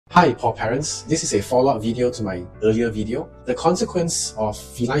Hi, paw parents. This is a follow-up video to my earlier video. The consequence of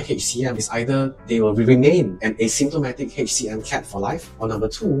feline HCM is either they will remain an asymptomatic HCM cat for life, or number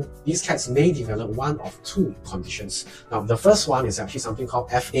two, these cats may develop one of two conditions. Now, the first one is actually something called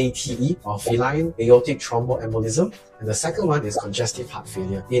FATE, or Feline Aortic Thromboembolism, and the second one is congestive heart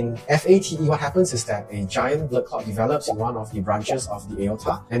failure. In FATE, what happens is that a giant blood clot develops in one of the branches of the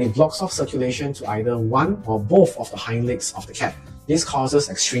aorta, and it blocks off circulation to either one or both of the hind legs of the cat. This causes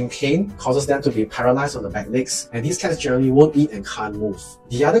extreme pain, causes them to be paralyzed on the back legs, and these cats generally won't eat and can't move.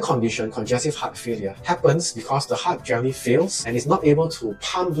 The other condition, congestive heart failure, happens because the heart generally fails and is not able to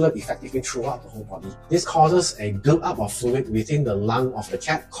pump blood effectively throughout the whole body. This causes a build-up of fluid within the lung of the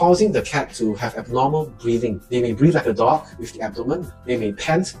cat, causing the cat to have abnormal breathing. They may breathe like a dog with the abdomen, they may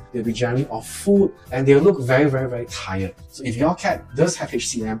pant, they'll be generally off food, and they'll look very tired. So if your cat does have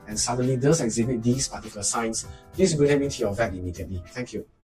HCM and suddenly does exhibit these particular signs, please bring them into your vet immediately. Thank you.